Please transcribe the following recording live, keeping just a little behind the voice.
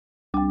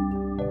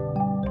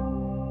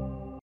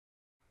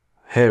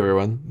Hey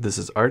everyone, this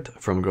is Art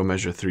from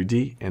GoMeasure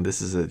 3D, and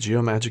this is a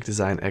Geomagic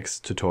Design X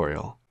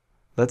tutorial.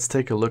 Let's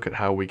take a look at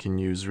how we can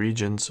use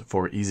regions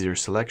for easier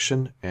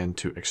selection and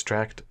to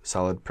extract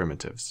solid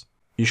primitives.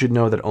 You should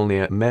know that only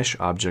a mesh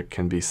object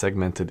can be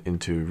segmented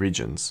into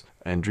regions,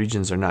 and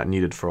regions are not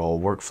needed for all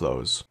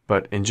workflows.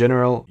 But in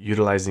general,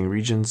 utilizing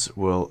regions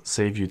will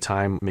save you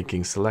time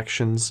making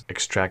selections,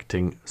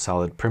 extracting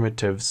solid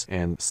primitives,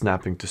 and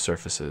snapping to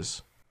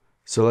surfaces.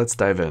 So let's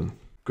dive in.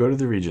 Go to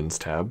the Regions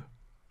tab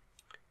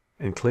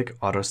and click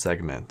Auto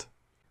Segment.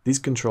 These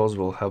controls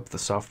will help the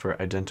software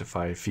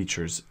identify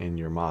features in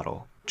your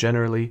model.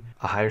 Generally,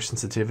 a higher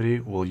sensitivity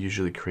will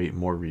usually create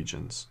more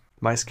regions.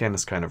 My scan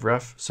is kind of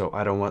rough, so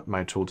I don't want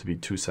my tool to be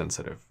too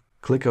sensitive.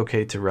 Click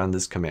OK to run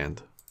this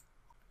command.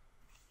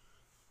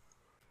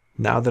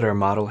 Now that our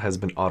model has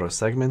been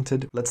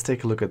auto-segmented, let's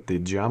take a look at the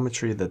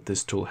geometry that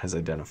this tool has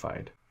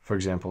identified. For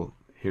example,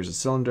 here's a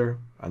cylinder,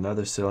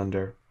 another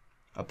cylinder,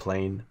 a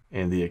plane,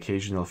 and the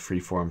occasional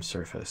freeform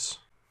surface.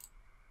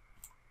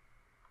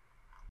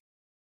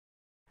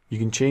 You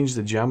can change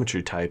the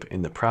geometry type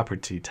in the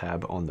Property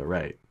tab on the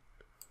right.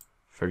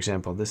 For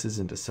example, this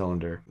isn't a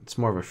cylinder, it's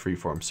more of a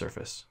freeform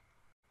surface.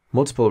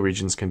 Multiple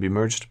regions can be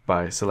merged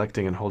by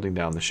selecting and holding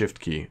down the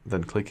Shift key,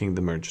 then clicking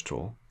the Merge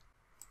tool.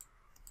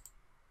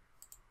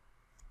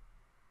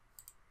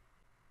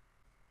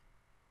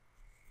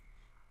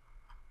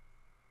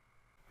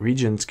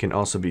 Regions can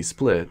also be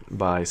split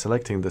by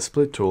selecting the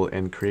Split tool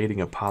and creating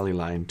a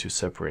polyline to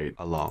separate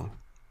along.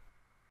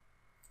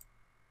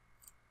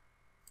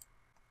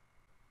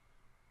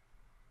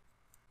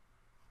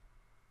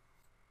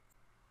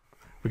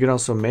 We can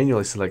also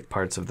manually select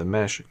parts of the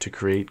mesh to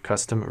create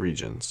custom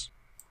regions.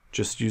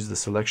 Just use the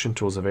selection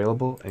tools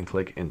available and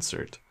click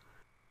Insert.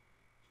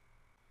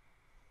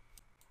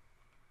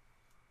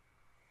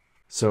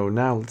 So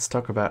now let's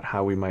talk about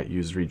how we might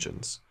use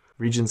regions.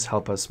 Regions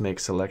help us make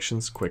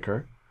selections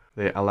quicker.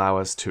 They allow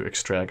us to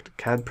extract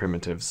CAD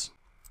primitives,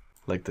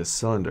 like this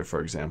cylinder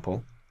for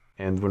example.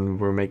 And when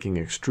we're making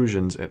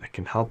extrusions, it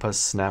can help us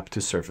snap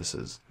to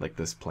surfaces, like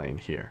this plane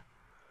here.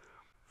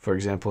 For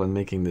example, in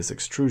making this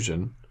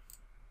extrusion,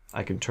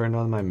 I can turn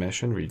on my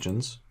mesh and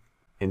regions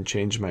and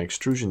change my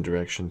extrusion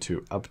direction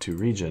to up to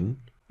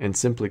region and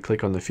simply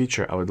click on the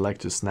feature I would like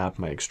to snap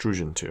my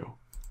extrusion to.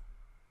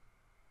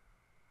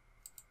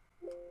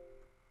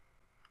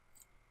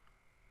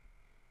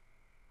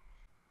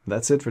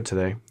 That's it for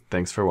today.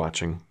 Thanks for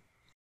watching.